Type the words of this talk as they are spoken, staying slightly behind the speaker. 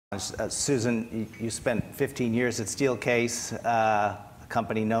Susan, you spent 15 years at Steelcase, a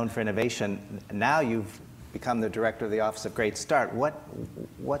company known for innovation. Now you've become the director of the Office of Great Start.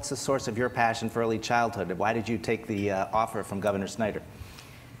 What's the source of your passion for early childhood? Why did you take the offer from Governor Snyder?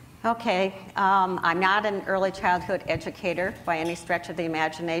 Okay, I'm not an early childhood educator by any stretch of the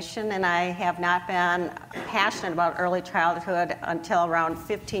imagination, and I have not been passionate about early childhood until around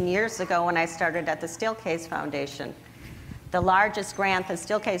 15 years ago when I started at the Steelcase Foundation. The largest grant the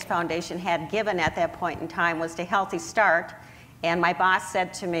Steelcase Foundation had given at that point in time was to Healthy Start, and my boss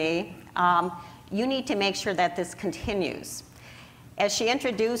said to me, you need to make sure that this continues. As she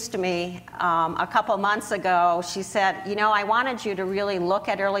introduced me a couple months ago, she said, you know, I wanted you to really look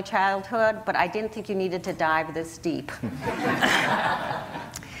at early childhood, but I didn't think you needed to dive this deep.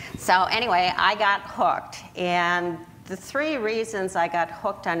 So anyway, I got hooked, and the three reasons I got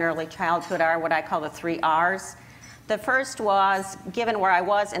hooked on early childhood are what I call the 3 R's. The first was, given where I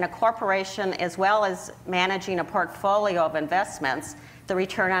was in a corporation as well as managing a portfolio of investments, the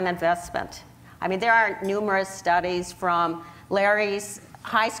return on investment. I mean, there are numerous studies from Larry's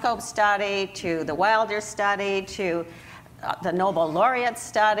high scope study to the Wilder study to the Nobel laureate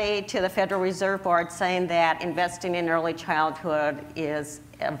study to the Federal Reserve Board saying that investing in early childhood is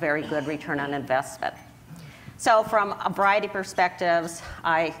a very good return on investment. So from a variety of perspectives,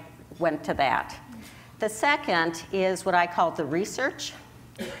 I went to that. The second is what I call the research,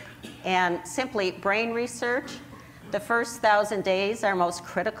 and simply brain research. The first 1,000 days are most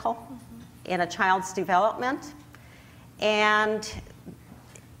critical in a child's development. And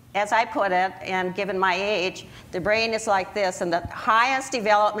as I put it, and given my age, the brain is like this, and the highest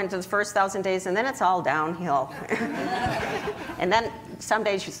development is the first 1,000 days, and then it's all downhill. And then some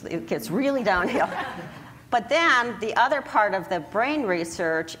days it gets really downhill. But then the other part of the brain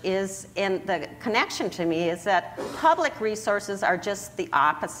research is, in the connection to me, is that public resources are just the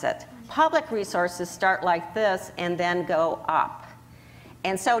opposite. Public resources start like this and then go up.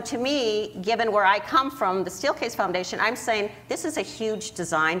 And so to me, given where I come from, the Steelcase Foundation, I'm saying this is a huge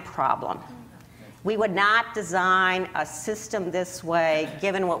design problem. We would not design a system this way,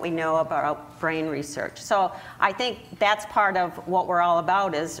 given what we know about brain research. So I think that's part of what we're all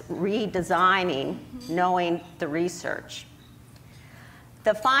about, is redesigning, knowing the research.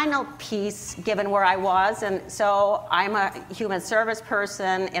 The final piece, given where I was, and so I'm a human service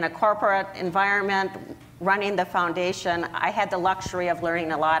person in a corporate environment running the foundation, I had the luxury of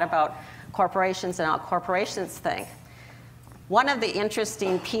learning a lot about corporations and how corporations think. One of the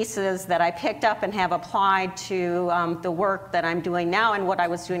interesting pieces that I picked up and have applied to the work that I'm doing now and what I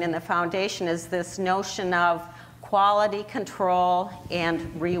was doing in the foundation is this notion of quality control and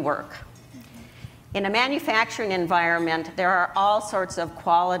rework. In a manufacturing environment, there are all sorts of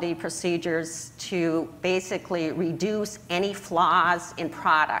quality procedures to basically reduce any flaws in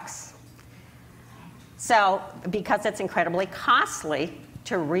products. So, because it's incredibly costly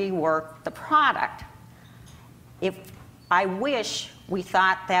to rework the product. I wish we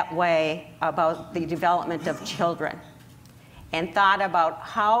thought that way about the development of children and thought about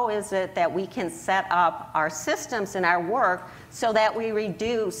how is it that we can set up our systems and our work so that we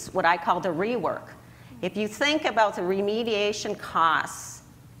reduce what I call the rework. If you think about the remediation costs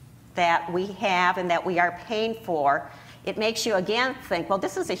that we have and that we are paying for, it makes you again think, well,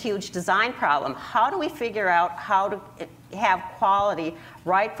 this is a huge design problem. How do we figure out how to have quality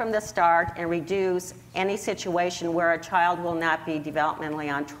right from the start and reduce any situation where a child will not be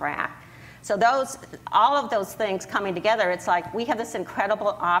developmentally on track? So all of those things coming together, it's like we have this incredible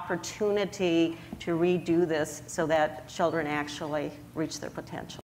opportunity to redo this so that children actually reach their potential.